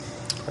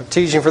Our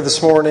teaching for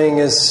this morning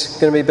is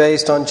going to be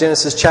based on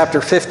Genesis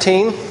chapter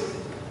 15,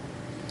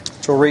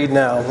 which we'll read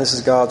now. This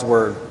is God's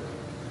Word.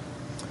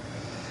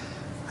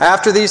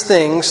 After these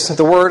things,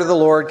 the word of the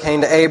Lord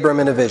came to Abram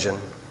in a vision.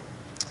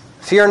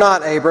 Fear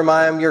not, Abram,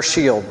 I am your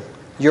shield.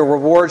 Your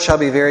reward shall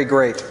be very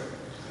great.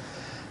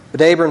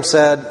 But Abram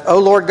said, O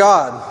Lord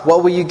God,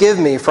 what will you give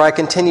me? For I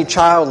continue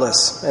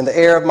childless, and the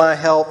heir of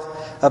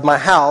my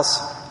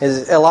house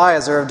is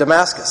Eliezer of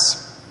Damascus.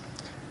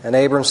 And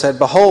Abram said,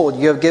 Behold,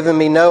 you have given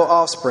me no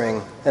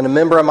offspring, and a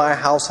member of my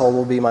household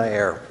will be my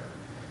heir.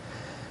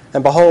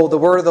 And behold, the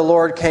word of the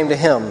Lord came to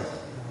him.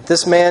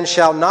 This man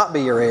shall not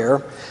be your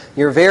heir.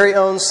 Your very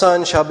own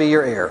son shall be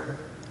your heir.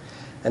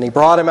 And he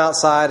brought him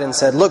outside and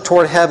said, Look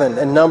toward heaven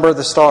and number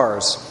the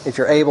stars, if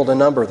you're able to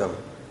number them.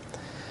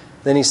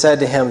 Then he said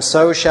to him,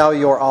 So shall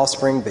your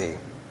offspring be.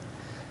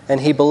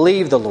 And he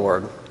believed the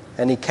Lord,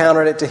 and he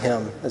counted it to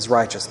him as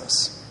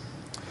righteousness.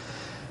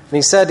 And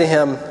he said to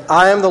him,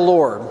 I am the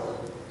Lord,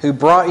 who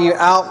brought you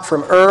out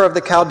from Ur of the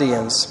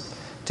Chaldeans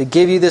to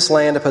give you this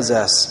land to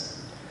possess.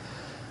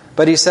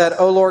 But he said,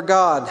 O Lord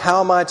God,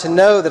 how am I to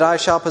know that I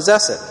shall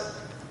possess it?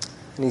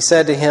 And he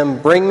said to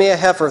him, Bring me a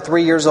heifer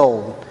 3 years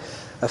old,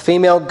 a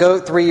female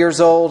goat 3 years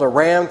old, a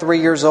ram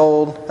 3 years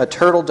old, a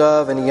turtle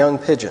dove, and a young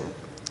pigeon.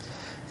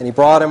 And he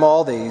brought him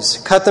all these,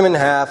 cut them in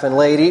half, and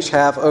laid each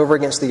half over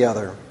against the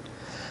other.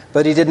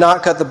 But he did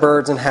not cut the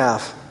birds in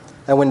half.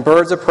 And when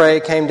birds of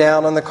prey came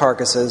down on the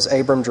carcasses,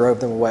 Abram drove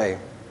them away.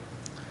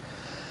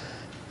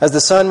 As the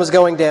sun was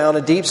going down,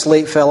 a deep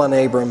sleep fell on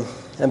Abram,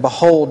 and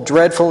behold,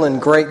 dreadful and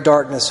great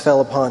darkness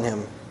fell upon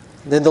him.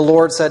 Then the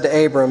Lord said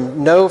to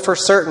Abram, Know for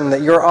certain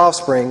that your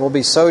offspring will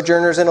be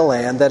sojourners in a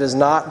land that is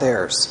not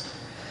theirs,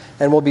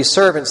 and will be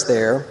servants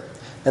there,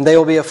 and they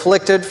will be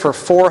afflicted for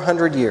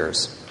 400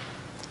 years.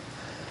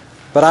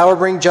 But I will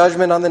bring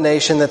judgment on the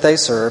nation that they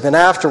serve, and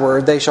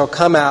afterward they shall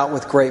come out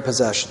with great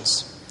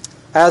possessions.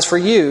 As for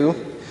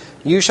you,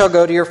 you shall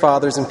go to your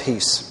fathers in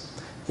peace.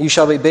 You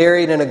shall be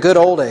buried in a good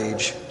old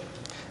age,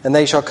 and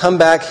they shall come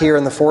back here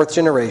in the 4th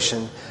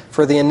generation,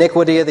 for the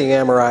iniquity of the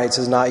Amorites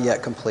is not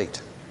yet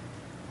complete.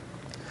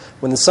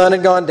 When the sun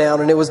had gone down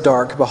and it was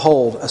dark,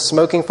 behold, a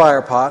smoking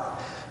firepot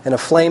and a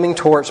flaming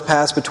torch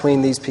passed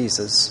between these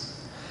pieces.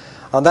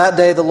 On that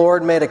day the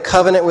Lord made a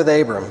covenant with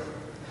Abram,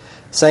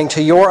 saying,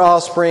 To your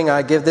offspring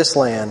I give this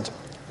land,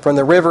 from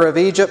the river of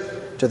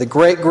Egypt to the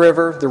great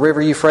river, the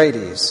river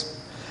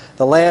Euphrates,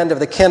 the land of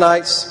the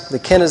Kenites, the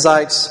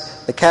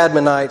Kenizzites, the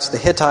Cadmonites, the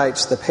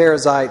Hittites, the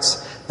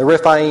Perizzites, the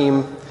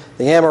Rephaim,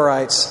 the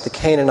Amorites, the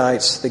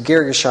Canaanites, the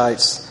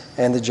Girgashites,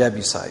 and the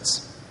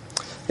Jebusites.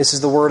 This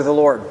is the word of the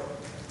Lord.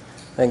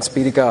 Thanks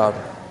be to God.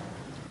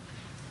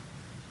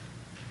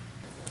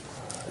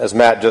 As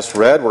Matt just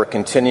read, we're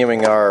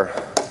continuing our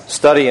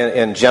study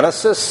in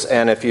Genesis,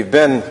 and if you've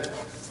been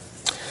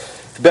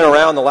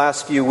around the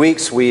last few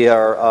weeks, we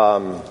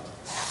are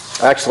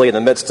actually in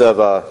the midst of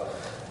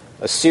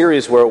a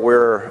series where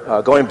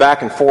we're going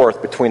back and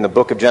forth between the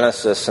book of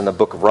Genesis and the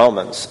book of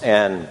Romans,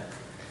 and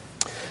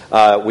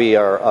we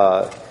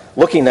are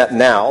looking at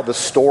now the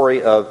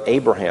story of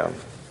Abraham.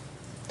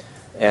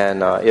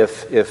 And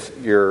if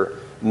you're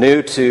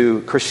new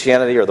to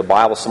Christianity or the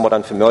Bible, somewhat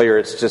unfamiliar,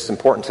 it's just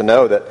important to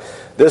know that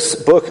this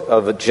book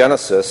of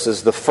Genesis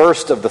is the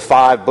first of the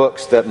 5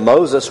 books that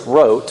Moses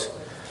wrote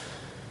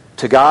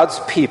to God's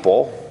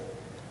people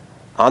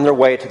on their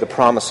way to the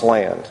Promised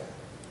Land.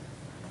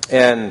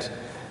 And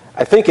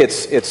I think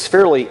it's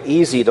fairly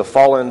easy to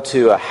fall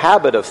into a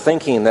habit of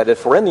thinking that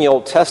if we're in the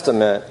Old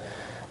Testament,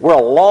 we're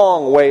a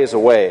long ways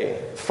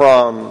away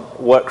from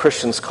what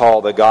Christians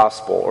call the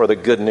gospel or the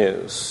good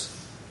news.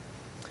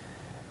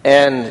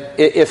 And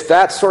if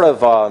that's sort of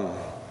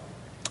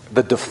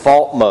the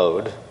default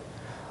mode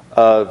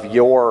of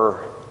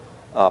your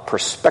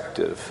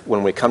perspective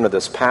when we come to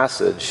this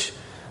passage,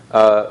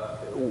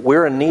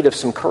 we're in need of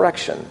some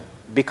correction,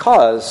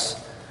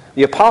 because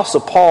the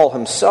Apostle Paul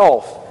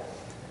himself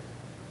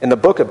in the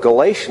book of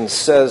Galatians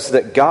says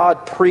that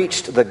God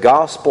preached the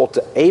gospel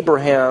to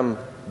Abraham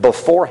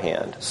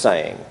beforehand,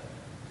 saying,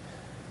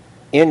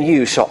 In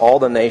you shall all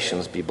the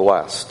nations be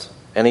blessed.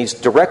 And he's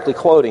directly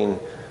quoting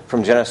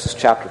from Genesis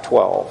chapter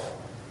 12.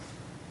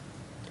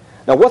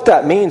 Now what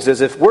that means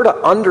is, if we're to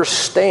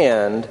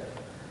understand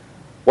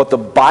what the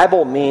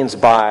Bible means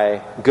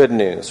by good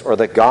news or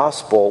the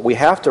gospel, we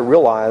have to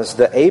realize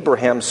that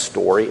Abraham's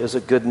story is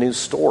a good news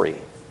story.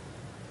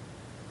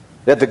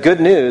 That the good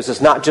news is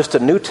not just a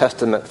New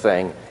Testament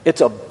thing,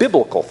 it's a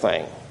biblical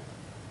thing.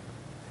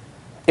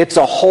 It's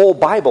a whole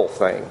Bible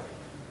thing.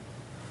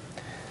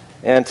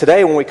 And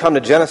today when we come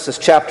to Genesis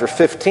chapter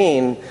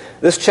 15,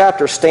 this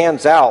chapter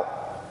stands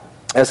out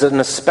as an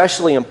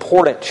especially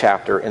important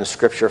chapter in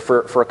Scripture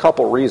for a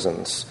couple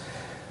reasons.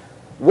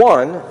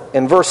 One,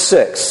 in verse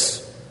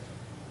 6,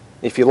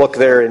 if you look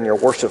there in your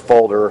worship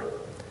folder,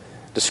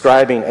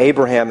 describing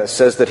Abraham, it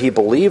says that he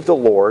believed the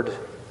Lord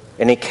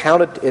and he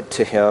counted it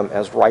to him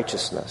as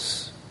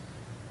righteousness.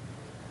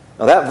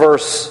 Now that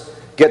verse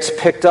gets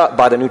picked up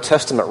by the New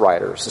Testament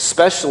writers,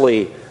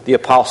 especially the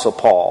Apostle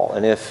Paul.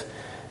 And if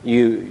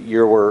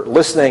you were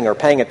listening or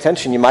paying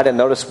attention, you might have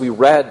noticed we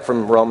read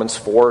from Romans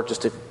 4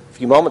 just a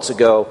few moments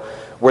ago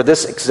where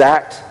this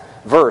exact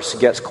verse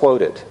gets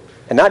quoted.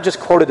 And not just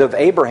quoted of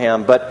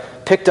Abraham,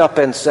 but picked up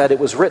and said it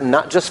was written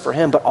not just for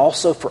him, but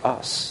also for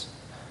us.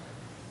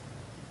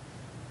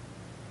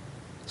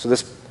 So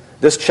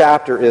this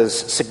chapter is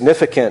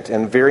significant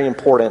and very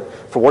important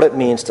for what it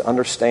means to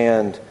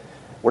understand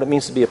what it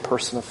means to be a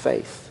person of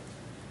faith.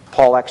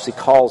 Paul actually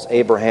calls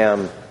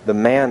Abraham the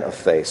man of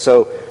faith.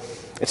 So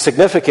it's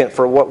significant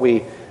for what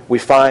we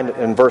find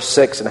in verse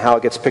 6 and how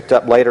it gets picked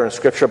up later in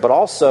Scripture, but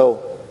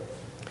also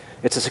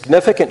it's a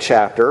significant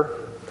chapter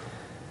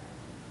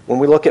when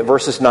we look at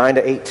verses 9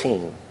 to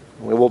 18.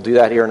 We will do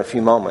that here in a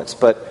few moments,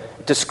 but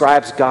it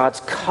describes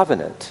God's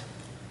covenant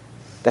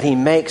that he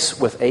makes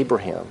with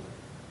Abraham.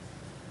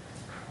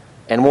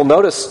 And we'll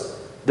notice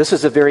this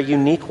is a very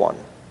unique one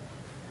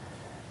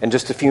in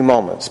just a few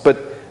moments. But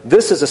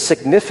this is a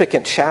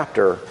significant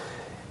chapter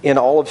in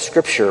all of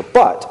Scripture.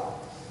 But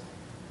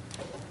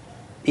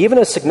even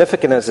as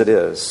significant as it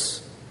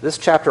is, this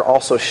chapter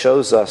also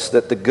shows us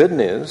that the good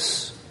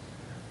news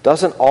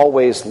doesn't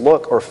always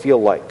look or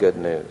feel like good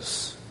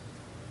news.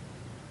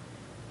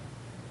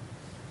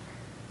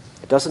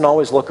 It doesn't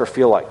always look or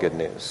feel like good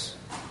news.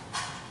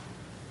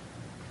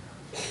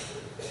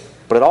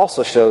 But it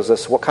also shows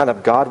us what kind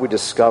of God we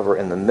discover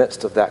in the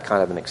midst of that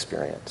kind of an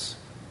experience.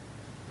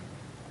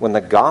 When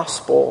the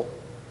gospel,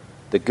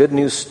 the good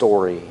news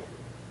story,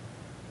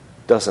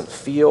 doesn't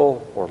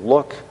feel or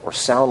look or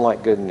sound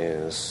like good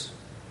news,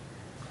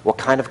 what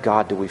kind of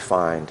God do we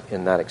find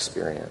in that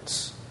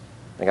experience?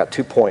 I got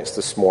 2 points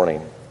this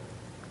morning.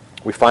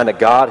 We find a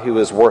God who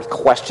is worth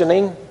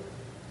questioning,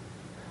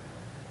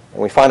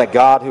 and we find a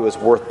God who is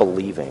worth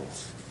believing.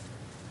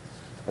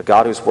 A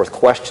God who's worth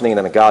questioning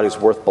and a God who's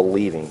worth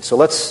believing. So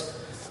let's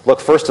look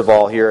first of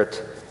all here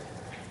at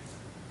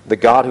the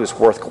God who's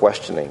worth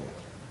questioning.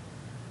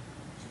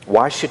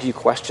 Why should you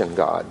question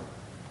God?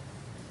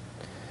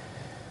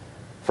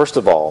 First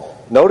of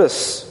all,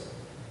 notice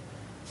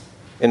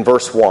in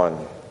verse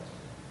 1,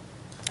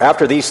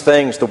 after these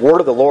things, the word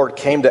of the Lord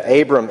came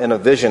to Abram in a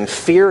vision.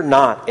 Fear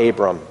not,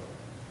 Abram.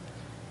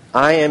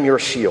 I am your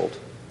shield.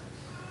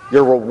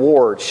 Your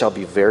reward shall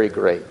be very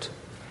great.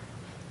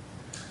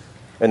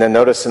 And then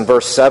notice in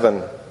verse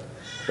 7,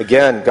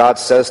 again, God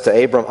says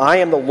to Abram, I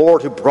am the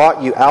Lord who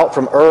brought you out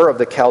from Ur of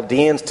the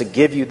Chaldeans to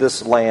give you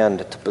this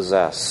land to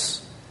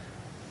possess.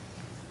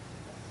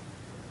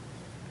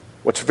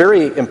 What's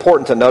very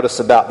important to notice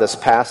about this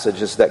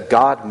passage is that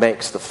God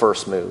makes the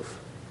first move.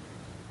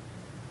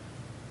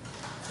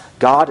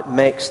 God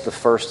makes the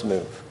first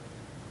move.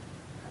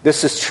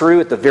 This is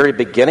true at the very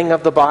beginning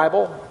of the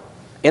Bible.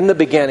 In the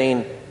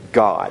beginning,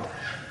 God.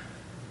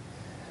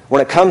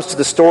 When it comes to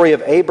the story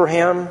of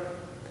Abraham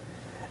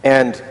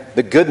and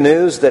the good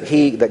news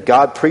that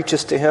God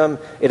preaches to him,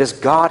 it is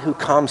God who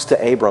comes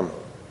to Abram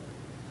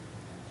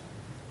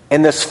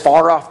in this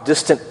far-off,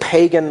 distant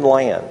pagan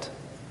land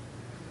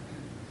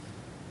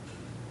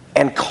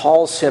and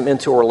calls him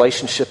into a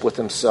relationship with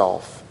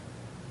himself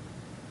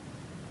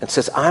and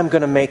says, I'm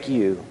going to make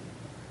you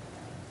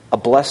a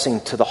blessing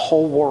to the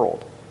whole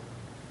world.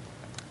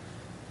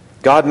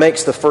 God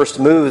makes the first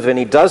move, and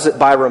he does it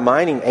by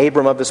reminding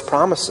Abram of his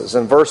promises.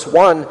 In verse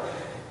 1,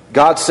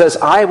 God says,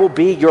 I will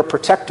be your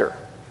protector.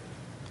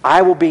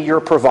 I will be your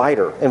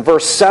provider. In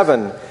verse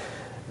 7,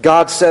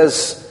 God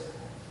says,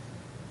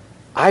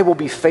 I will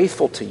be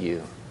faithful to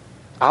you.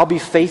 I'll be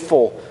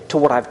faithful to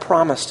what I've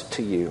promised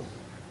to you.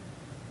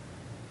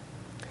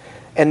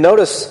 And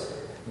notice,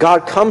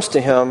 God comes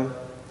to him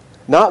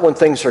not when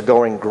things are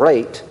going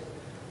great,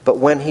 but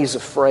when he's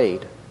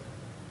afraid,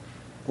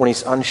 when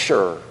he's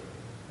unsure.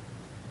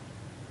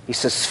 He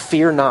says,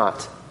 fear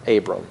not,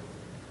 Abram.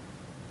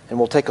 And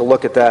we'll take a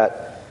look at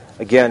that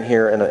again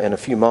here in a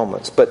few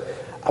moments. But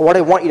what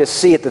I want you to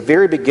see at the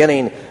very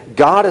beginning,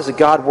 God is a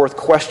God worth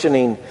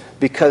questioning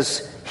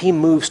because he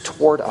moves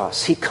toward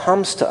us. He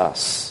comes to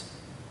us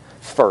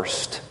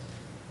first.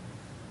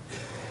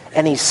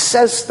 And he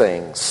says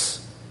things.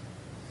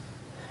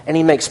 And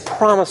he makes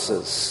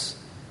promises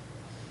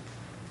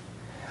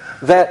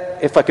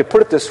that, if I could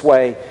put it this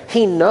way,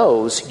 he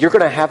knows you're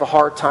going to have a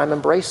hard time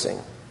embracing.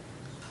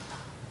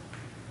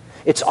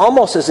 It's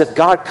almost as if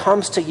God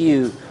comes to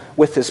you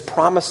with his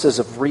promises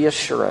of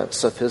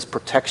reassurance, of his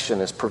protection,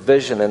 his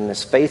provision, and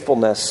his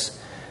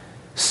faithfulness,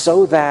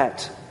 so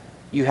that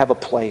you have a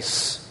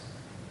place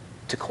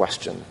to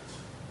question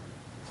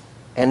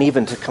and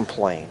even to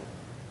complain.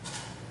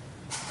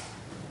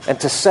 And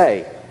to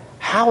say,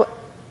 how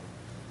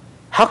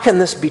can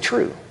this be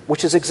true?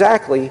 Which is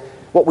exactly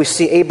what we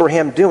see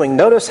Abraham doing.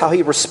 Notice how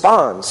he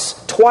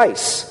responds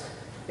twice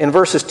in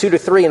verses 2 to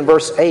 3 and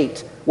verse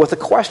 8 with a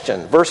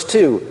question. Verse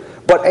 2,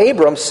 but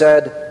Abram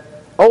said,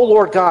 O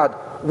Lord God,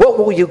 what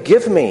will you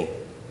give me?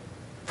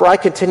 For I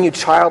continue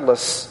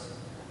childless,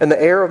 and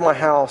the heir of my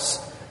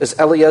house is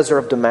Eliezer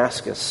of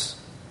Damascus.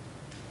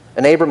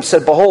 And Abram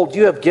said, behold,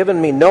 you have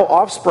given me no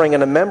offspring,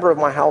 and a member of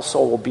my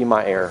household will be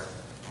my heir.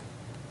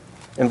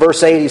 In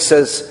verse 8 he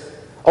says,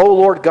 O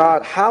Lord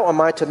God, how am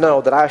I to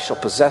know that I shall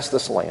possess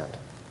this land?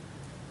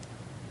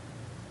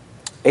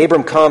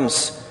 Abram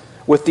comes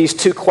with these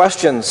two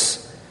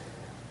questions,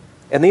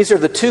 and these are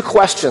the two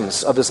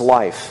questions of his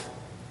life.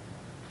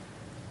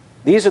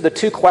 These are the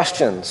two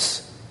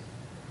questions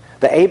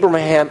that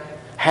Abraham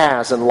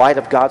has in light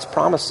of God's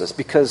promises,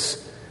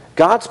 because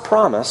God's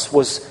promise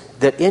was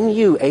that in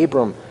you,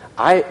 Abram,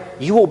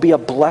 you will be a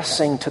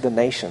blessing to the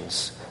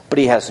nations. But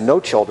he has no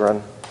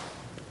children,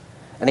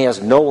 and he has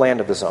no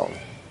land of his own.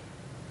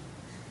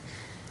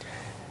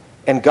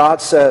 And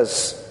God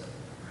says,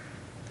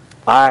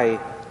 I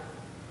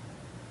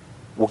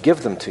will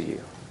give them to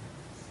you.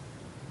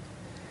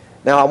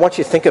 Now, I want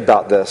you to think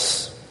about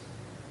this.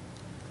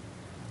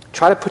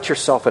 Try to put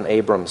yourself in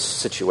Abram's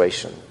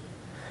situation.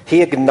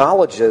 He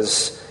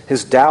acknowledges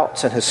his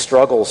doubts and his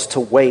struggles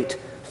to wait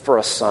for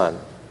a son.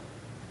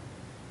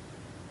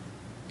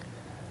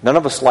 None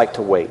of us like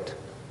to wait.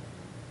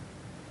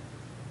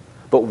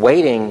 But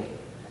waiting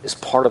is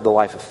part of the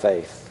life of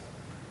faith.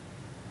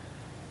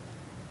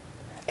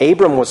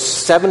 Abram was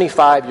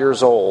 75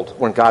 years old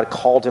when God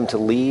called him to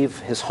leave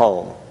his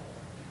home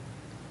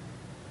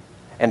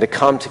and to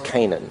come to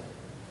Canaan.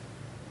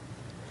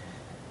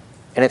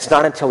 And it's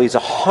not until he's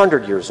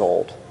 100 years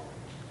old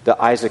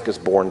that Isaac is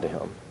born to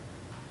him.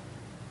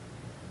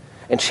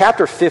 And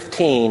chapter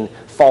 15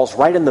 falls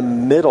right in the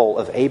middle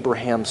of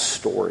Abraham's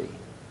story.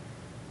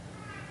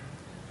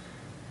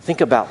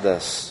 Think about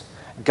this.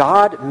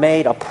 God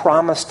made a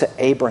promise to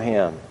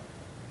Abraham,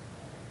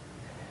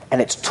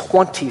 and it's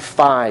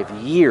 25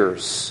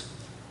 years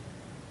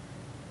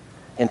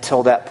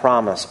until that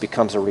promise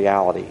becomes a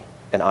reality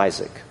in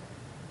Isaac.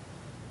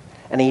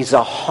 And he's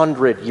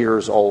 100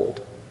 years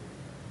old.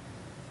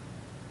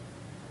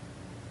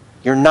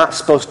 You're not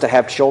supposed to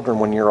have children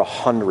when you're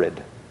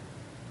 100.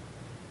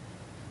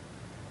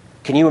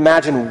 Can you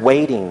imagine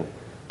waiting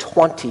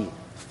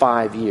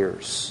 25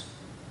 years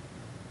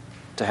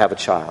to have a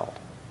child?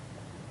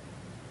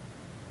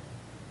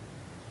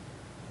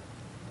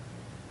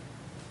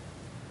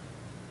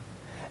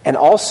 And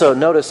also,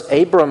 notice,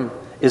 Abram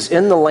is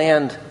in the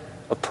land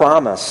of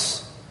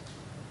promise.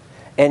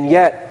 And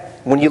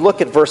yet, when you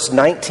look at verse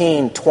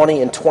 19,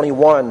 20, and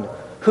 21,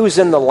 who's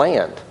in the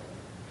land?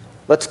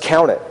 Let's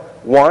count it.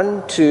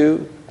 1,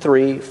 2,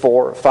 3,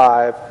 4,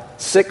 5,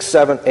 6,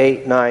 7,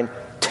 8, 9,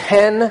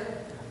 10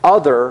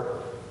 other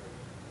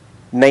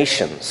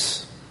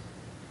nations.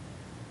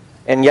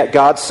 And yet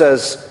God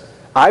says,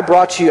 I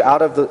brought you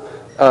out of the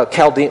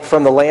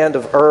from the land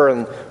of Ur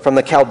and from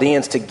the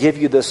Chaldeans to give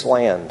you this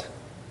land.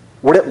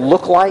 Would it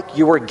look like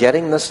you were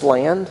getting this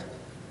land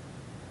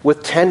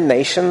with 10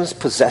 nations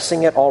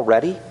possessing it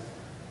already?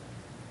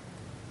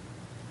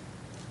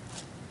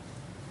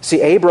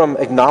 See, Abram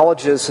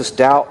acknowledges his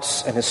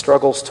doubts and his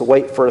struggles to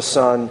wait for a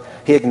son.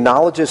 He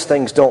acknowledges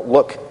things don't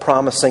look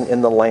promising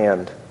in the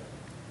land.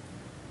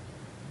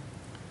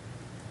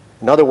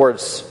 In other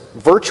words,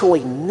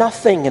 virtually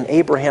nothing in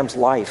Abraham's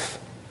life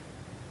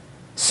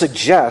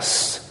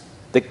suggests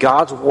that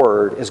God's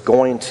word is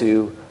going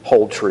to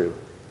hold true.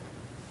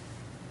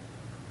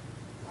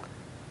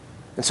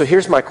 And so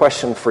here's my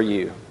question for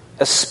you,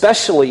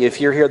 especially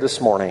if you're here this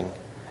morning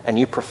and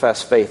you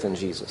profess faith in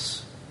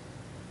Jesus.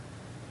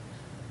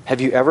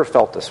 Have you ever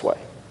felt this way?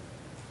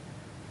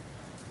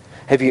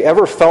 Have you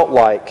ever felt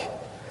like,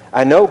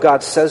 I know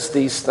God says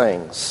these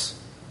things,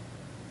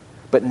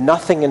 but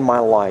nothing in my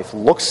life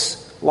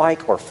looks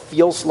like or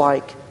feels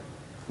like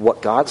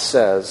what God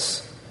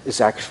says is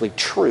actually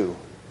true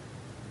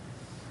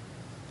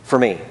for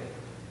me?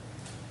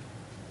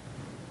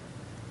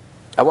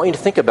 I want you to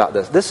think about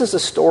this. This is a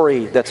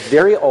story that's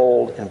very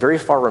old and very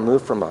far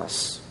removed from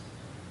us.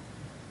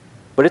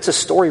 But it's a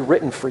story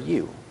written for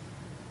you.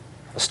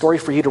 A story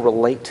for you to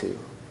relate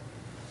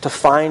to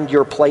find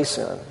your place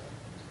in.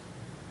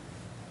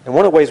 And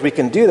one of the ways we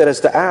can do that is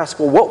to ask,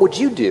 well, what would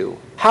you do?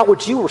 How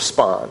would you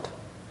respond?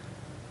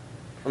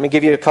 Let me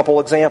give you a couple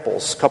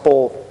examples, a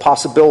couple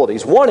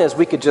possibilities. One is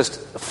we could just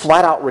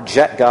flat out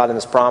reject God and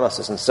His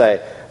promises and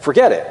say,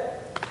 forget it.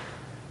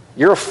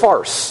 You're a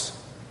farce.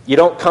 You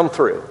don't come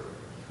through.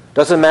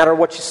 Doesn't matter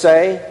what you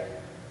say.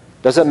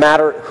 Doesn't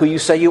matter who you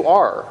say you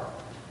are.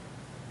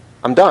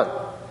 I'm done.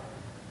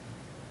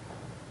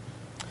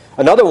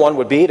 Another one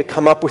would be to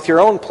come up with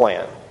your own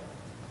plan,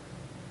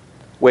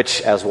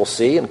 which, as we'll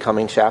see in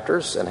coming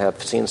chapters and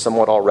have seen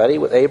somewhat already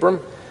with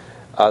Abram,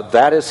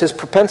 that is his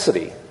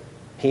propensity.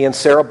 He and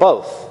Sarah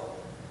both.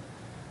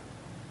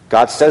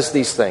 God says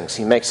these things.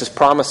 He makes His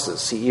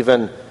promises. He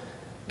even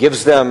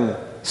gives them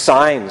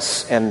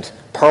signs and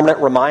permanent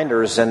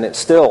reminders, and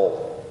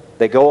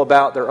they go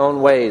about their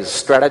own ways,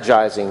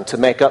 strategizing to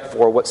make up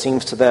for what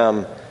seems to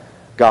them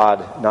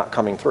God not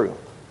coming through.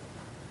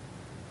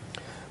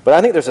 But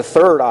I think there's a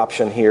third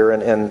option here,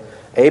 and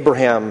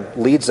Abraham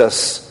leads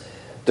us,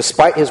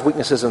 despite his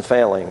weaknesses and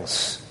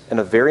failings, in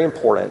a very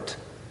important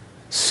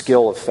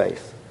skill of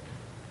faith.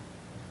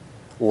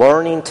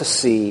 Learning to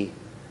see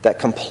that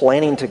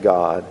complaining to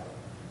God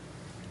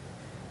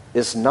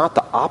is not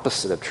the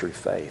opposite of true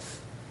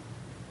faith.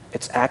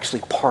 It's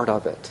actually part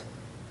of it.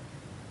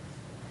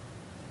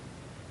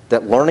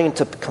 That learning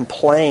to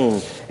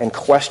complain and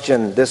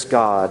question this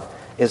God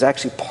is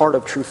actually part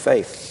of true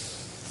faith.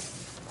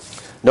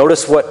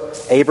 Notice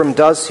what Abram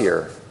does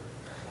here.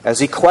 As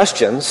he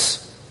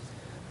questions,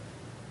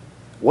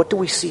 what do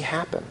we see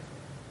happen?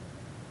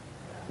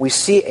 We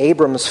see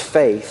Abram's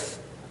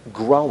faith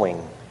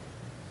growing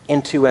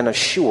into an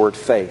assured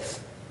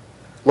faith.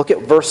 Look at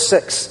verse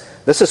 6.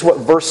 This is what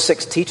verse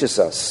 6 teaches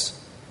us.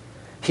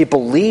 He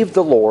believed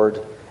the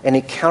Lord, and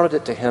he counted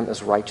it to him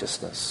as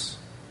righteousness.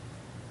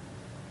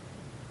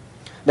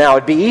 Now,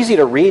 it'd be easy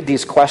to read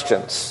these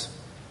questions,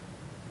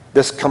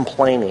 this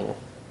complaining,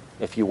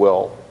 if you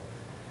will,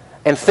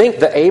 and think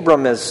that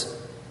Abram is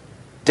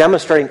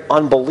demonstrating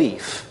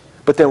unbelief.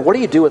 But then what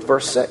do you do with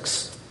verse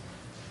 6?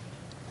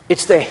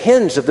 It's the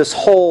hinge of this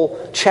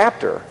whole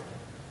chapter.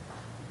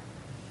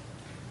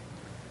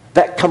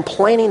 That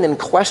complaining and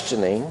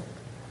questioning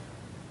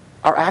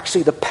are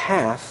actually the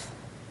path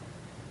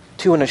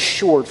to an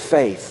assured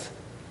faith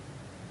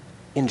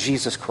in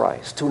Jesus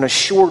Christ, to an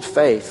assured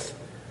faith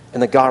in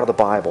the God of the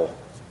Bible.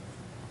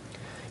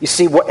 You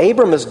see, what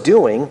Abram is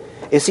doing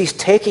is he's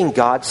taking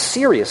God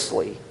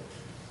seriously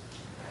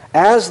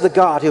as the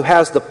God who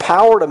has the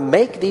power to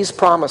make these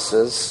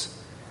promises,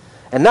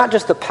 and not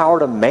just the power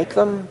to make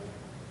them,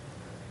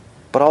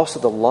 but also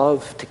the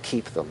love to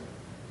keep them.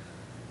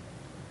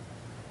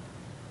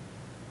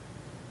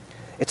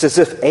 It's as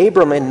if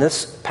Abram in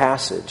this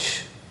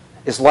passage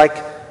is like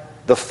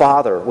the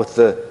father with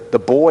the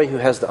boy who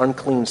has the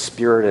unclean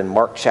spirit in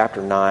Mark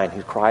chapter 9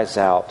 who cries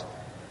out,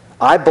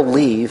 "I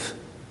believe,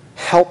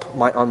 help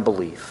my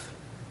unbelief."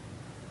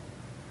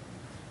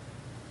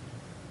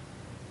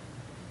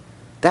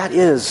 That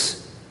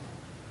is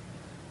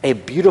a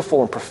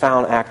beautiful and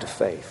profound act of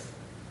faith.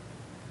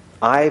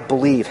 I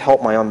believe,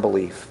 help my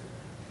unbelief.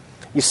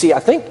 You see, I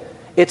think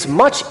it's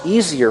much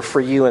easier for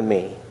you and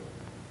me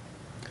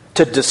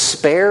to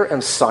despair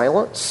in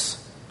silence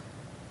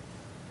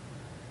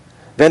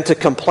than to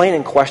complain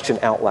and question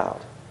out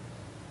loud.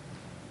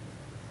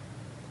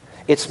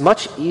 It's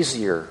much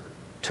easier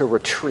to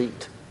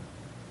retreat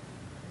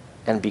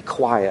and be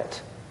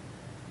quiet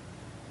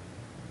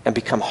and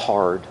become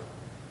hard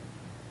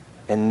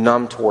and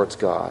numb towards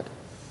God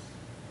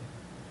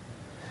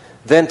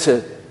than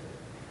to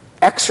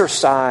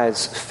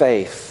exercise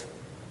faith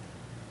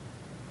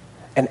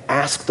and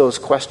ask those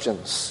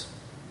questions.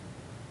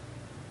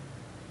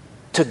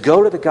 To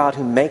go to the God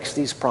who makes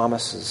these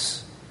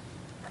promises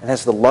and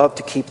has the love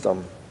to keep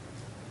them.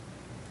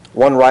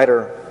 One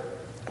writer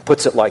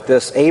puts it like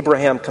this: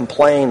 Abraham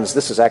complains,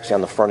 this is actually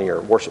on the front of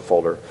your worship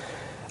folder,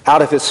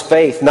 out of his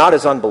faith, not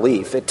his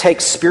unbelief. It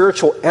takes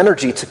spiritual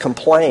energy to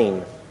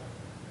complain.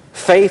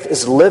 Faith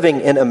is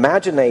living in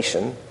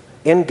imagination,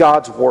 in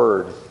God's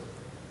Word,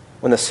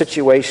 when the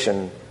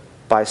situation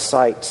by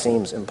sight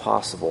seems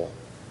impossible.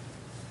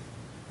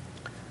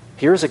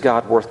 Here's a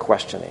God worth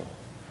questioning.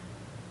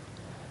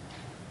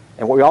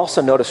 And what we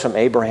also notice from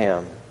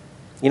Abraham,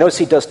 you notice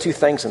he does two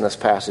things in this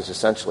passage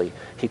essentially.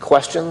 He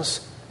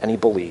questions and he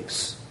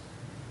believes.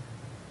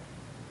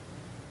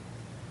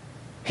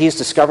 He's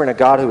discovering a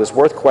God who is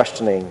worth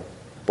questioning,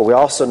 but we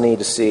also need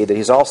to see that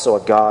he's also a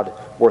God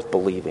worth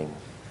believing.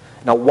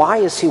 Now, why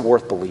is he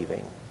worth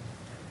believing?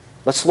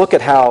 Let's look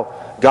at how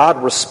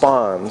God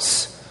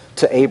responds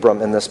to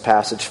Abram in this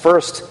passage.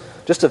 First,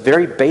 just a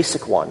very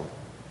basic one.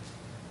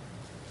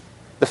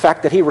 The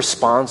fact that he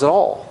responds at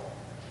all.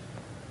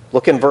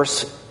 Look in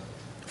verse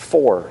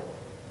 4.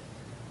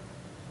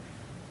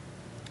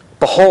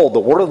 Behold, the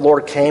word of the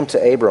Lord came to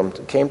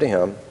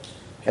him,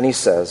 and he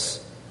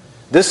says,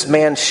 "This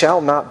man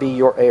shall not be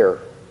your heir.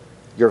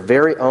 Your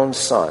very own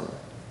son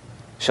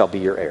shall be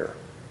your heir."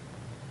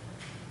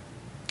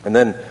 And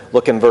then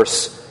look in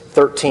verse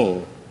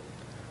 13.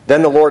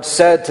 Then the Lord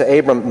said to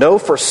Abram, "Know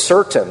for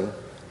certain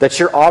that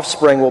your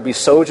offspring will be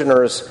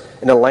sojourners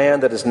in a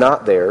land that is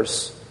not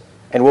theirs,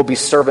 and will be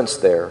servants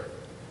there,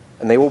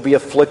 and they will be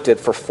afflicted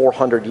for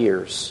 400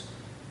 years.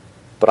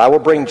 But I will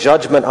bring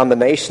judgment on the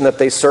nation that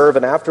they serve,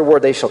 and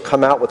afterward they shall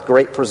come out with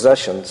great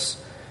possessions.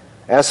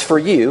 As for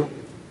you,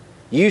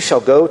 you shall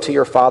go to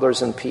your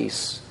fathers in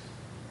peace.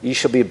 You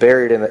shall be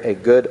buried in a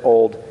good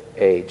old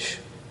age.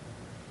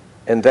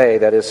 And they,"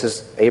 that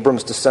is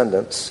Abram's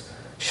descendants,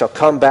 "shall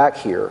come back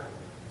here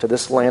to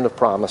this land of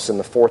promise in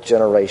the 4th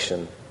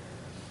generation,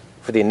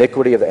 for the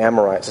iniquity of the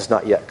Amorites is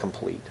not yet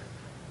complete."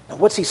 Now,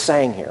 what's he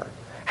saying here?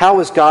 How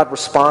is God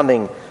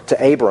responding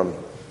to Abram?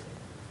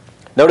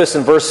 Notice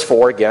in verse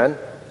 4 again,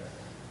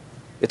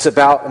 it's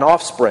about an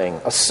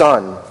offspring, a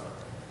son.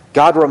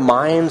 God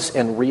reminds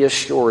and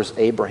reassures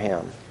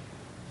Abraham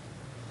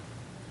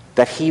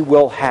that he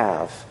will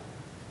have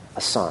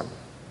a son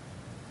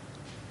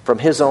from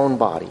his own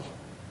body,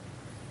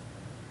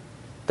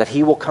 that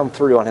he will come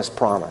through on his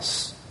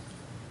promise.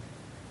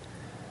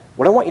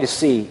 What I want you to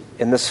see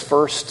in this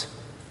first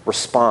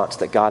response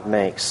that God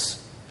makes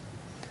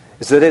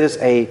is that it is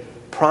a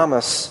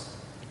promise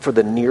for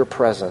the near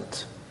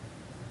present.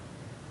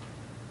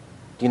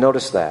 Do you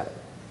notice that?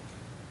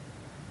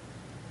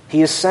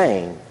 He is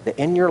saying that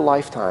in your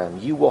lifetime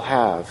you will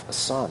have a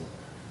son.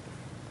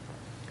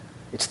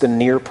 It's the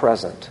near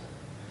present.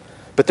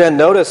 But then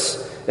notice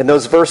in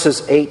those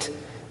verses 8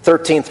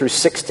 13 through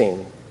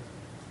 16,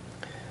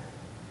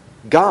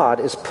 God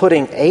is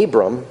putting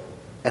Abram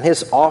and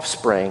his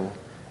offspring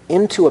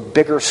into a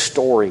bigger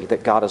story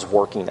that God is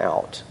working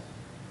out.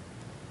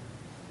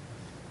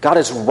 God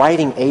is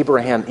writing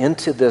Abraham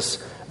into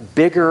this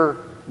bigger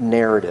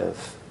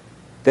narrative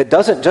that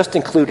doesn't just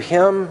include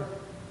him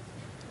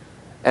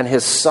and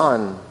his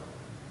son,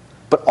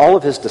 but all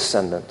of his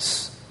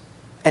descendants,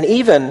 and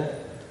even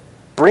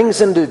brings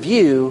into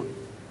view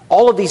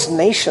all of these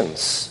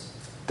nations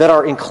that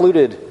are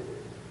included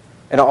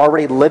and are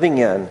already living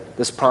in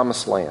this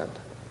promised land.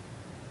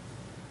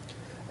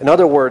 In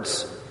other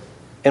words,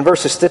 in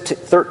verses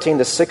 13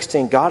 to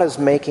 16, God is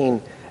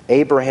making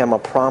Abraham a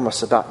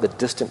promise about the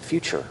distant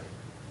future.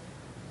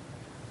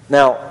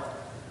 Now,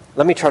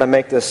 let me try to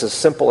make this as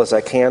simple as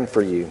I can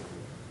for you.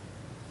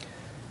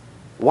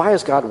 Why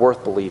is God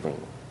worth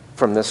believing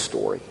from this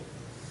story?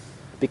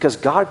 Because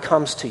God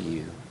comes to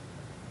you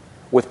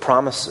with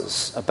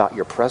promises about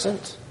your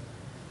present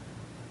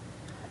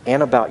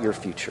and about your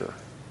future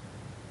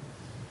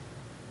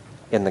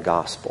in the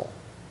gospel.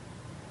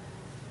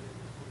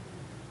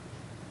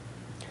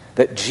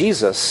 That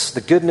Jesus,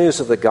 the good news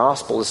of the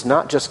gospel, is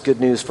not just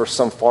good news for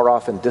some far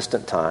off and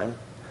distant time,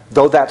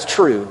 though that's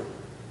true.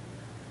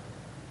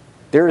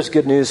 There is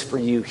good news for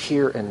you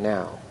here and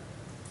now.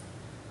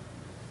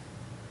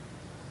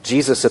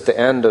 Jesus, at the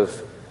end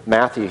of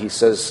Matthew, he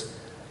says,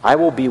 I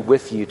will be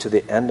with you to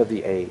the end of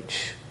the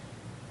age.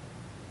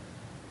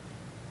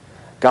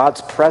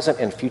 God's present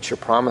and future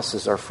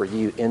promises are for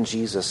you in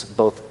Jesus,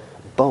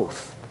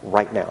 both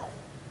right now.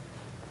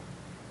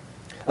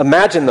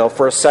 Imagine, though,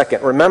 for a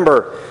second,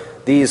 remember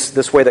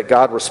this way that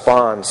God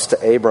responds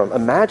to Abram.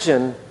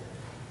 Imagine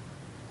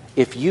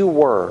if you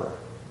were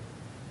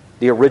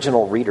the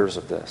original readers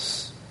of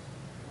this.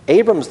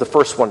 Abram's the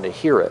first one to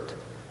hear it,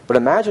 but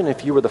imagine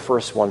if you were the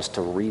first ones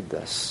to read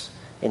this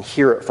and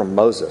hear it from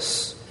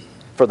Moses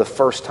for the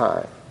first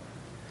time.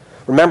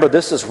 Remember,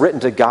 this is written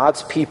to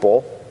God's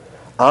people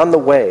on the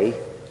way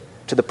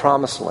to the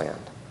promised land.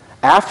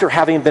 After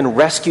having been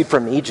rescued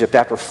from Egypt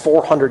after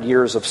 400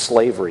 years of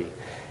slavery,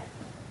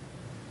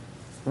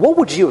 what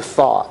would you have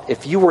thought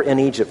if you were in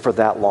Egypt for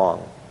that long?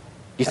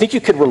 Do you think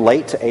you could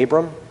relate to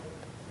Abram?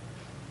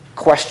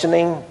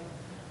 Questioning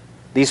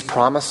these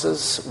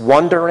promises,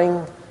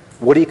 wondering,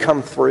 would he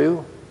come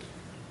through?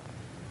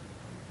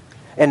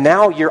 And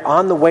now you're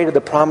on the way to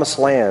the promised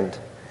land,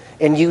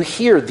 and you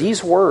hear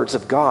these words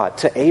of God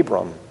to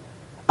Abram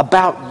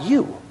about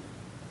you.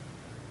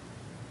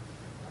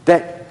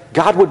 That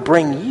God would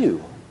bring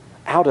you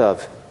out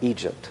of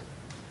Egypt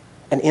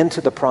and into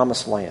the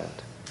promised land.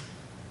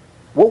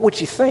 What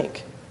would you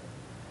think?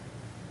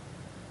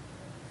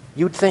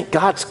 You'd think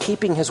God's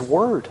keeping his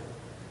word.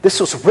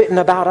 This was written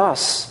about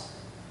us.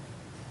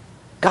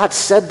 God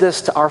said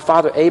this to our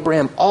father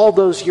Abraham all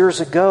those years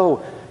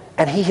ago,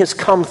 and he has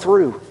come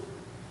through.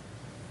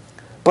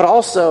 But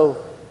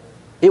also,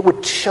 it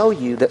would show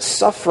you that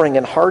suffering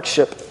and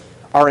hardship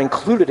are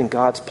included in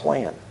God's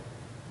plan.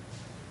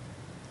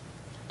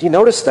 Do you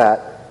notice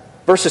that?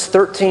 Verses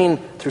 13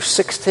 through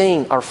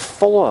 16 are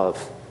full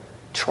of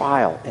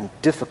trial and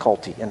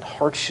difficulty and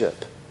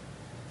hardship.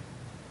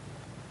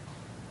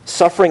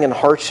 Suffering and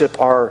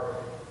hardship are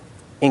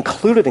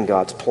included in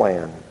God's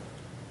plan.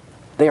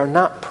 They are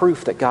not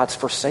proof that God's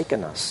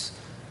forsaken us.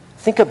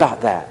 Think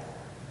about that.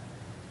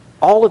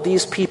 All of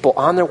these people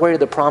on their way to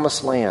the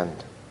promised land,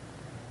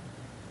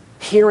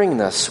 hearing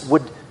this,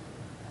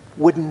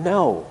 would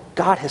know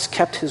God has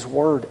kept his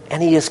word,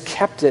 and he has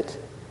kept it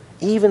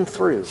even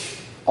through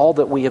all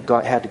that we have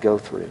had to go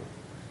through.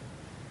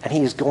 And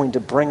he is going to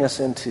bring us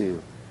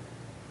into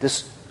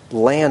this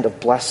land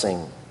of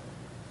blessing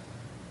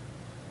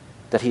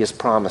that he has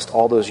promised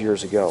all those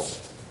years ago.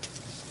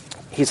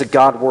 He's a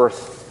God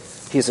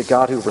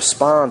who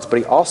responds, but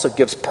he also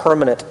gives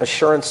permanent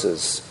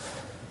assurances.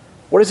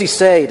 What does he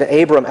say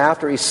to Abram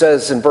after he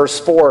says in verse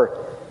 4,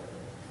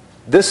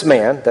 this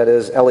man, that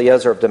is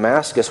Eliezer of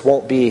Damascus,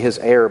 won't be his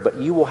heir, but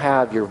you will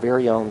have your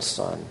very own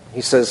son.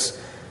 He says,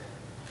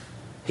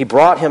 he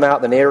brought him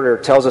out. The narrator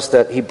tells us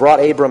that he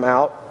brought Abram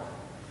out,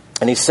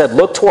 and he said,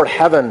 look toward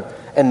heaven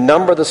and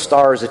number the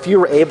stars, if you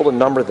were able to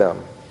number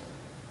them.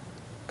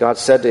 God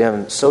said to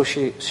him, so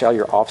shall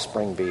your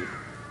offspring be.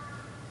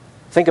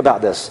 Think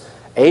about this.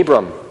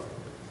 Abram,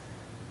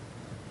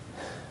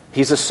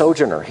 he's a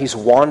sojourner. He's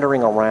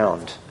wandering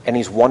around, and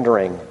he's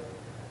wondering,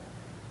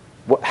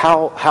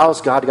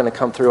 how's God going to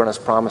come through on his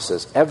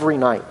promises? Every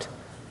night,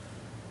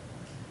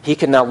 he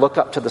can now look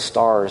up to the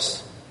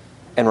stars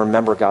and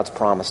remember God's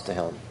promise to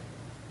him.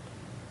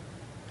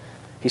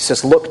 He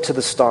says, look to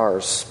the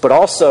stars. But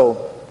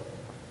also,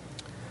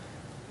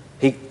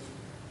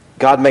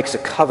 God makes a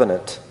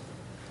covenant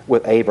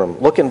with Abram.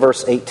 Look in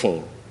verse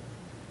 18.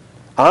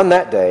 On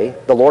that day,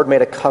 the Lord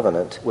made a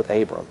covenant with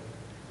Abram.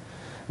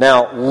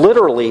 Now,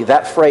 literally,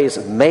 that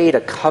phrase, made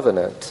a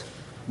covenant,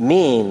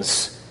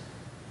 means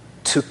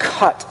to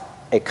cut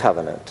a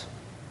covenant.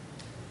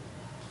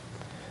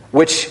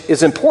 Which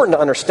is important to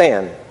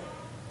understand,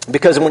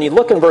 because when you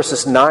look in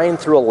verses 9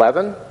 through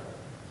 11,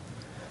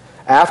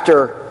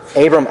 after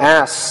Abram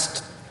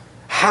asked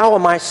how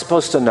am I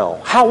supposed to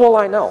know? How will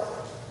I know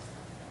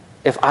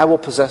if I will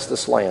possess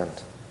this land?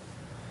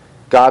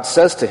 God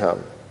says to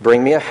him,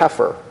 bring me a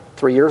heifer,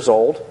 3 years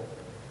old,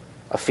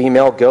 a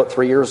female goat,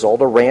 3 years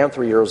old, a ram,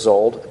 3 years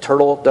old, a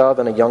turtle dove,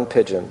 and a young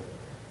pigeon.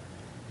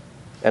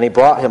 And he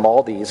brought him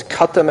all these,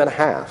 cut them in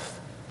half,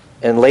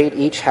 and laid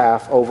each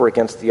half over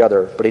against the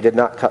other, but he did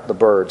not cut the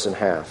birds in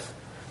half.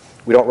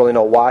 We don't really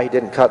know why he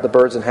didn't cut the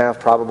birds in half.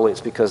 Probably it's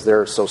because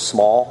they're so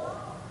small.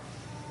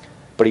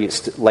 But he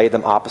laid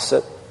them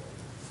opposite.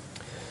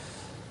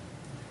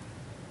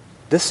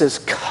 This is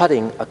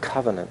cutting a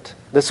covenant.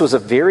 This was a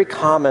very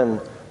common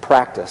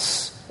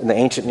practice in the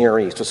ancient Near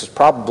East. This is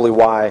probably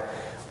why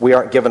we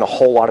aren't given a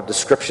whole lot of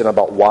description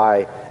about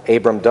why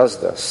Abram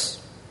does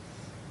this.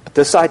 But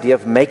this idea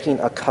of making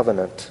a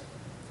covenant,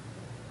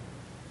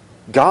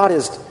 God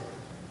is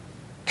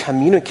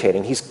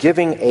communicating. He's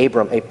giving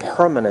Abram a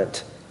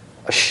permanent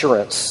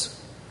assurance.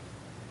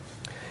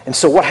 And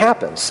so what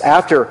happens?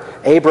 After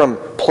Abram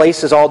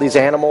places all these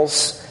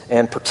animals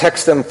and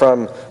protects them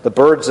from the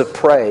birds of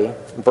prey,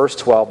 in verse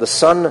 12, the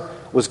sun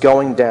was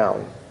going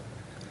down,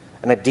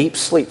 and a deep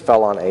sleep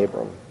fell on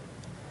Abram.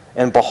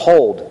 And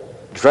behold,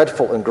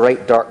 dreadful and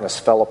great darkness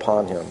fell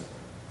upon him.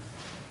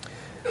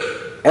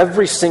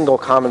 Every single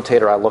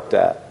commentator I looked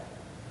at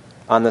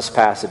on this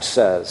passage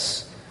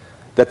says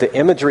that the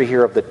imagery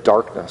here of the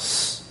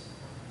darkness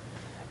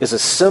is a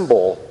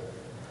symbol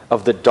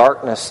of the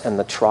darkness and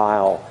the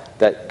trial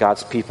that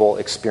God's people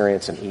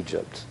experience in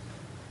Egypt.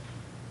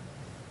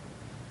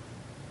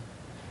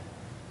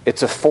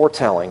 It's a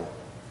foretelling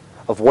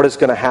of what is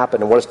going to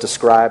happen and what is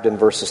described in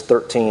verses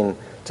 13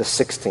 to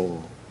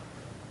 16.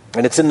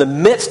 And it's in the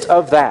midst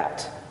of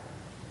that,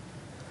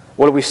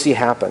 what do we see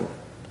happen?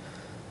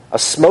 A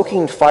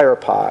smoking fire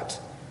pot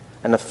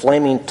and a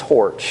flaming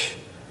torch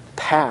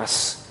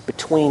pass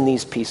between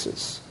these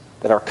pieces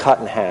that are cut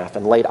in half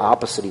and laid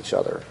opposite each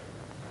other.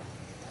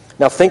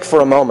 Now think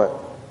for a moment.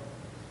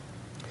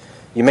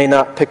 You may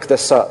not pick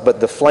this up, but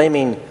the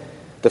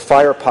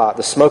fire pot,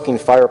 the smoking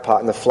fire pot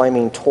and the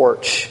flaming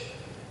torch,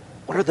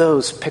 what are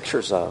those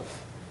pictures of?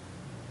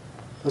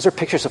 Those are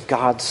pictures of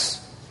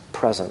God's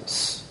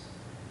presence.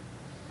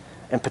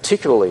 And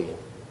particularly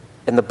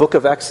in the book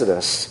of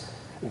Exodus,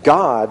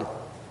 God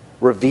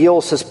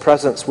reveals his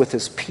presence with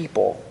his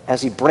people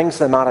as he brings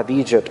them out of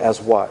Egypt as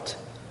what?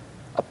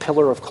 A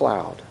pillar of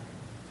cloud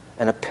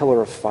and a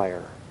pillar of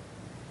fire.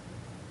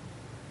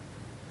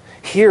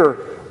 Here,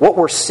 what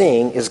we're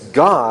seeing is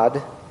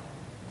God,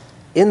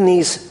 in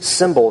these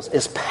symbols,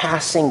 is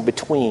passing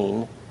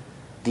between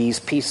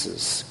these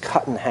pieces,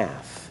 cut in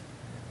half.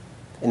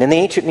 And in the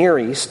ancient Near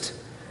East,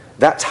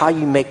 that's how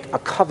you make a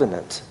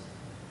covenant.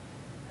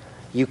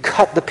 You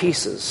cut the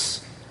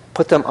pieces,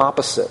 put them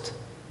opposite,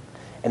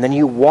 and then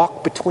you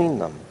walk between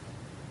them.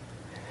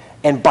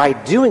 And by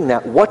doing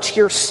that, what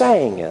you're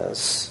saying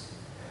is,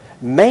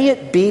 may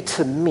it be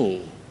to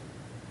me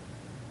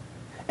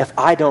if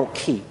I don't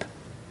keep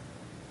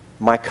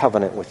my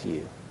covenant with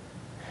you.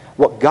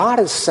 What God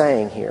is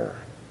saying here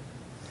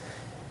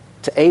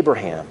to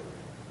Abraham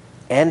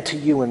and to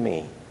you and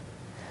me,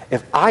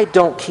 if I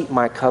don't keep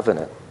my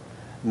covenant,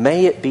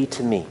 may it be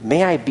to me.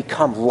 May I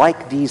become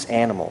like these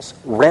animals,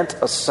 rent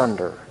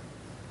asunder,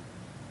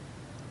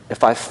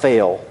 if I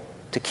fail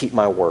to keep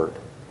my word.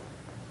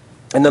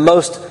 And the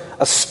most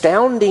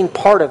astounding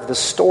part of the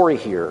story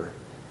here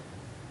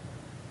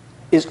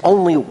is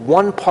only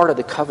one part of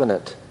the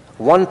covenant.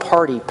 One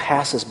party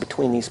passes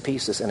between these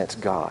pieces, and it's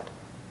God.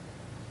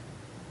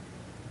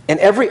 In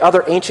every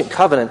other ancient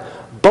covenant,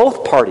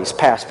 both parties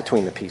pass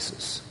between the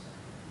pieces.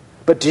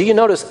 But do you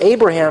notice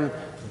Abraham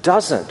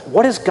doesn't?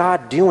 What is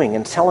God doing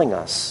and telling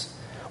us?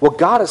 What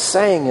God is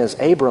saying is,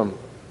 Abram,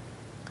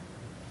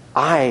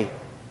 I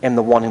am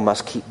the one who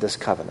must keep this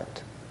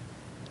covenant.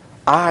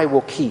 I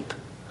will keep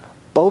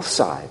both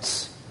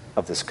sides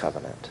of this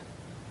covenant.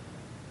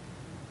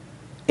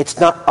 It's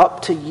not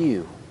up to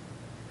you.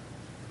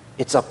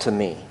 It's up to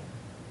me.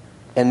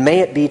 And may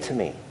it be to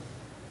me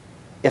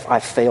if I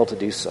fail to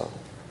do so.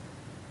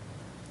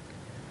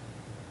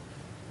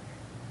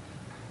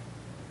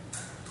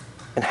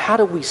 And how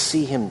do we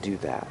see him do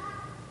that?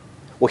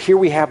 Well, here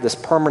we have this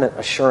permanent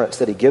assurance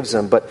that he gives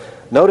him. But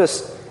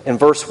notice in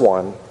verse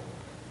 1,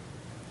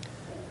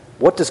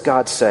 what does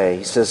God say?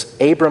 He says,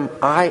 Abram,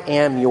 I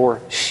am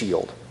your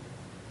shield.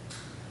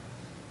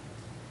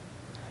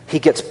 He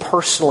gets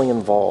personally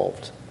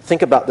involved.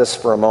 Think about this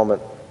for a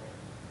moment.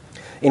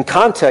 In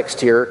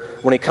context here,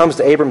 when he comes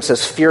to Abram, he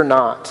says, fear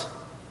not.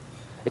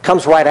 It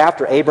comes right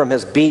after Abram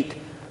has beat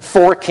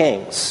 4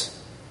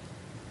 kings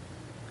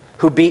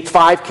who beat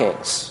 5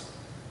 kings.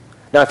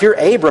 Now, if you're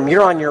Abram,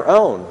 you're on your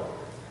own.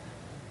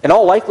 In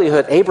all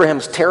likelihood,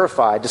 Abraham's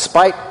terrified,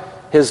 despite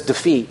his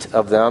defeat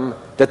of them,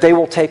 that they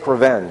will take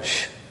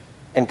revenge.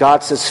 And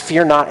God says,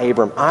 fear not,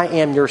 Abram. I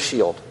am your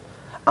shield.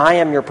 I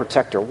am your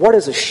protector. What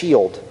is a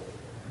shield?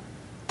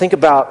 Think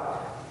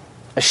about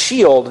a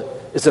shield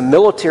is a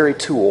military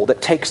tool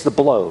that takes the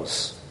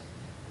blows,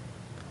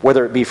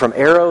 whether it be from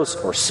arrows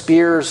or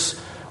spears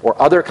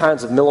or other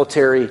kinds of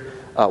military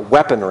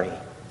weaponry.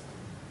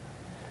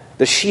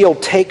 The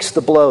shield takes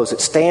the blows.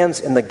 It stands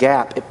in the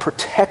gap. It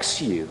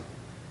protects you.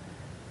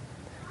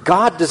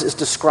 God is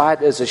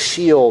described as a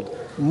shield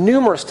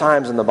numerous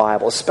times in the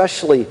Bible,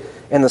 especially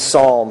in the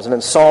Psalms. And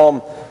in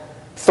Psalm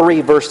 3,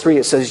 verse 3,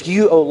 it says,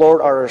 "You, O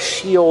Lord, are a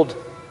shield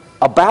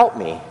about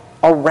me,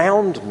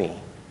 around me."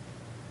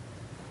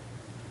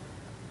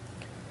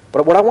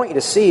 But what I want you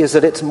to see is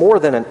that it's more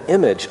than an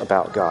image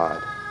about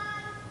God.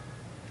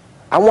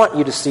 I want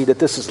you to see that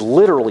this is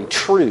literally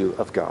true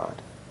of God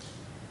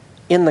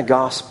in the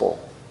gospel.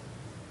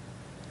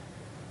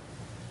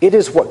 It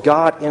is what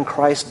God in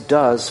Christ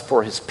does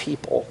for his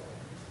people.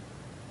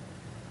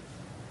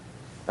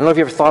 I don't know if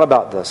you ever thought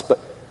about this,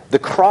 but the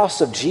cross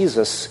of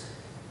Jesus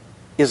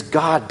is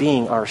God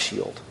being our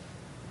shield.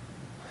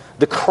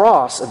 The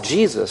cross of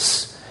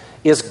Jesus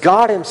is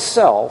God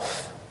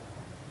himself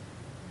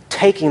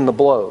taking the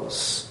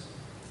blows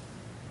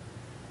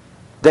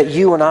that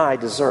you and I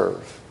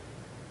deserve.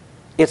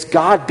 It's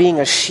God being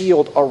a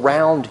shield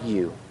around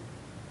you,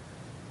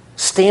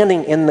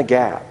 standing in the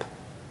gap,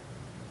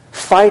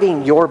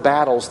 fighting your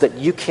battles that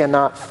you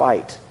cannot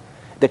fight,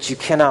 that you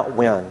cannot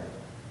win.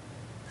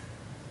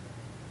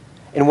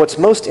 And what's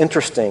most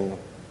interesting,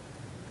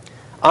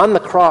 on the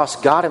cross,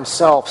 God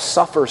himself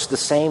suffers the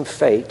same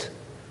fate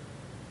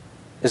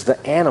as the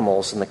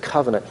animals in the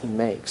covenant he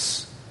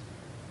makes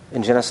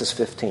in Genesis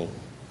 15.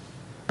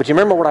 But you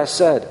remember what I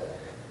said?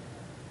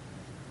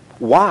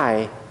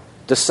 Why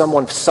does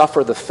someone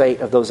suffer the fate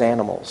of those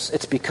animals?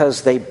 It's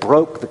because they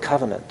broke the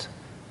covenant.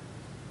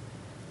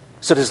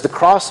 So does the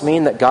cross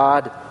mean that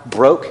God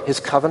broke his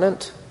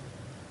covenant?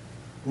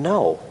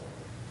 No.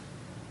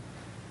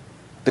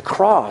 The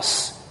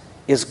cross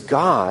is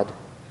God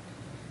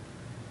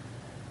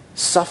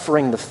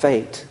suffering the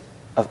fate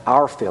of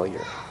our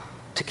failure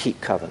to keep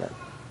covenant,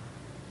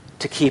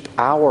 to keep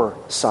our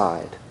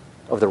side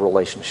of the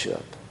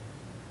relationship.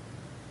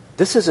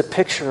 This is a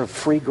picture of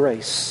free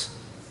grace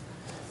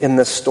in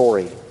this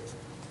story.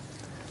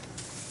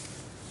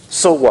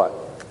 So what?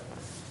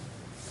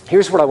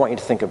 Here's what I want you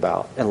to think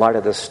about in light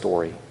of this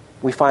story.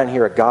 We find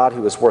here a God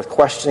who is worth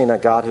questioning, a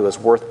God who is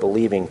worth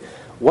believing.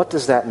 What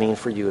does that mean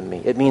for you and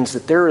me? It means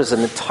that there is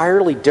an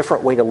entirely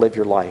different way to live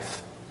your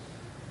life.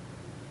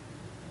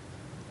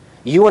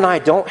 You and I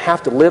don't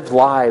have to live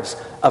lives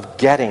of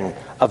getting,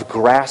 of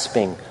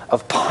grasping,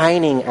 of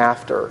pining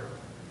after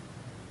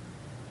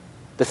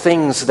the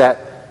things that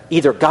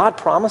either God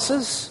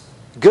promises,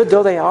 good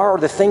though they are, or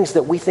the things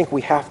that we think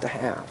we have to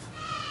have.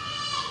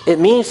 It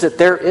means that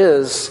there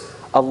is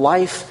a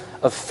life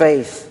of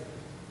faith,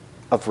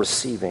 of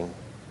receiving.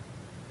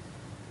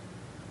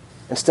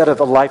 Instead of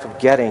a life of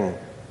getting,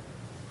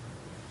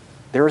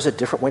 there is a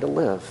different way to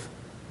live.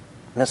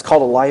 And it's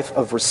called a life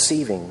of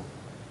receiving.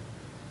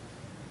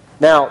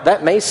 Now,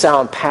 that may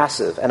sound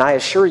passive, and I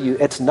assure you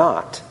it's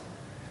not.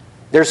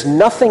 There's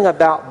nothing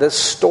about this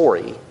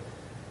story,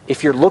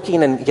 if you're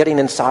looking and getting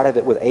inside of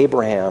it with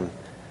Abraham,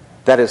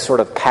 that is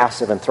sort of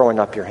passive and throwing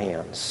up your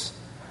hands.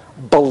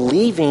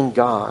 Believing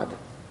God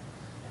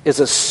is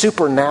a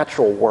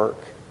supernatural work.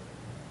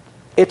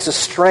 It's a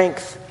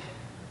strength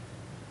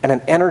and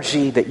an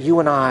energy that you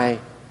and I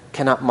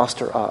cannot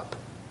muster up.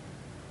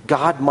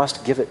 God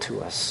must give it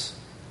to us.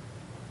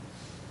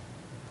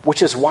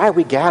 Which is why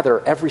we gather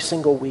every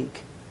single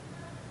week,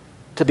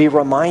 to be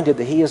reminded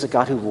that he is a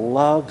God who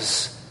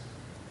loves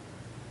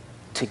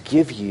to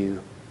give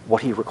you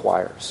what he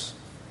requires.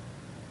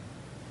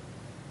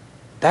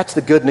 That's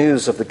the good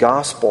news of the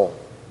gospel.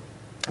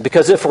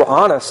 Because if we're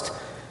honest,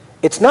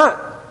 it's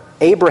not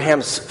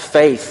Abraham's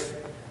faith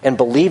and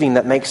believing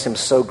that makes him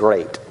so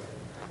great,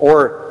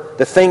 or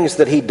the things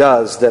that he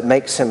does that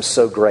makes him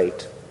so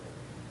great.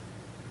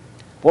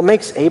 What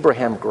makes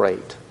Abraham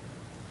great?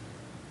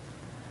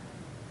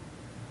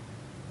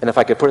 And if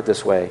I could put it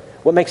this way,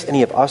 what makes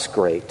any of us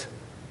great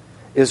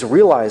is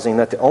realizing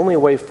that the only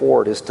way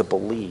forward is to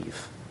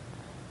believe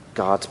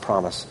God's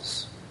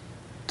promises.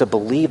 To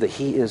believe that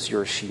he is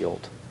your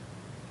shield,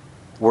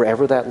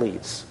 wherever that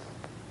leads.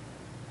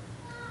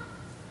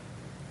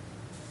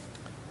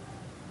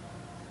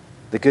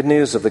 The good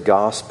news of the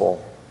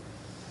gospel,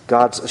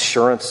 God's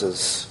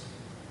assurances,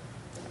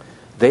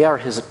 they are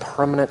his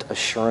permanent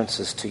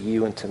assurances to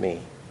you and to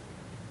me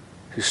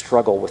who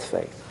struggle with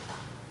faith.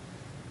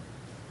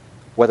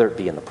 Whether it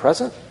be in the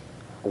present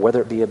or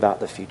whether it be about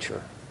the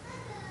future.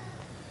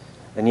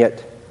 And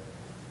yet,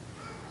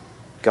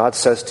 God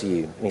says to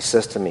you, and he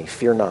says to me,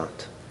 fear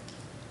not,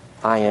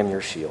 I am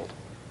your shield.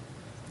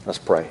 Let's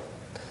pray.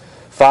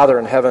 Father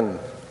in heaven,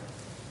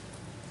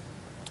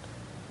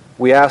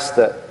 we ask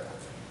that,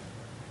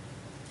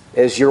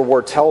 as your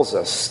word tells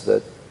us,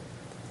 that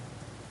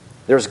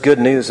there's good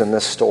news in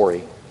this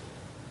story.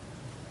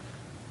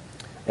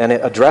 And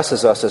it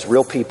addresses us as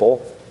real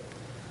people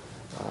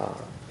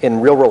in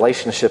real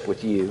relationship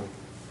with you,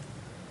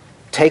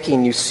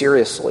 taking you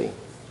seriously,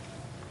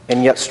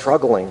 and yet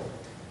struggling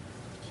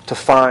to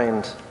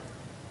find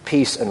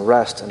peace and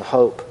rest and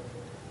hope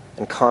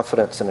and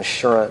confidence and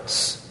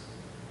assurance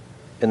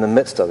in the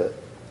midst of it.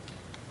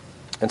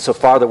 And so,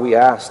 Father, we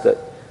ask that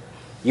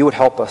you would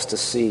help us to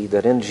see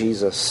that in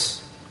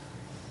Jesus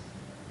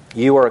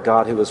You are a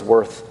God who is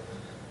worth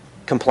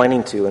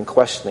complaining to and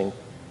questioning.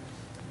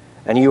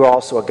 And you are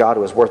also a God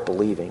who is worth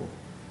believing,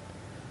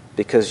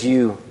 because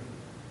you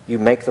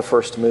make the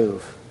first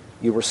move.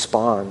 You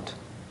respond.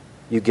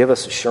 You give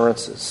us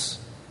assurances.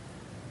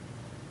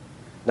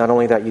 Not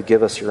only that, you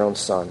give us your own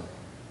Son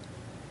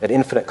at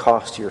infinite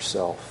cost to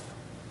yourself.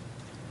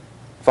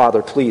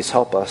 Father, please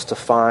help us to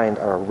find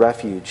our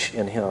refuge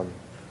in him,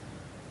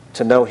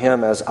 to know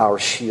him as our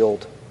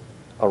shield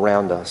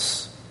around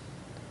us.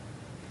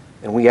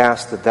 And we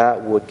ask that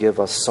that would give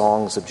us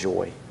songs of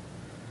joy,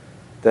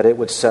 that it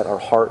would set our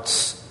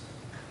hearts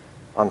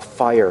on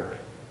fire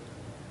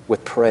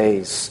with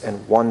praise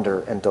and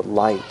wonder and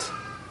delight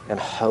and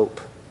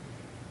hope.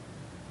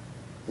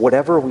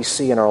 Whatever we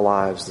see in our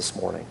lives this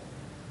morning,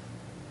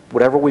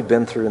 whatever we've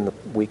been through in the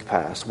week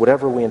past,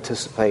 whatever we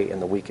anticipate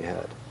in the week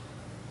ahead,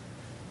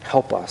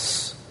 help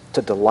us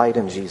to delight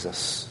in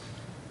Jesus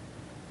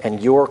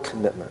and your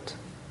commitment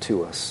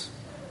to us.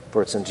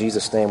 For it's in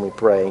Jesus' name we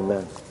pray,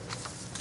 amen.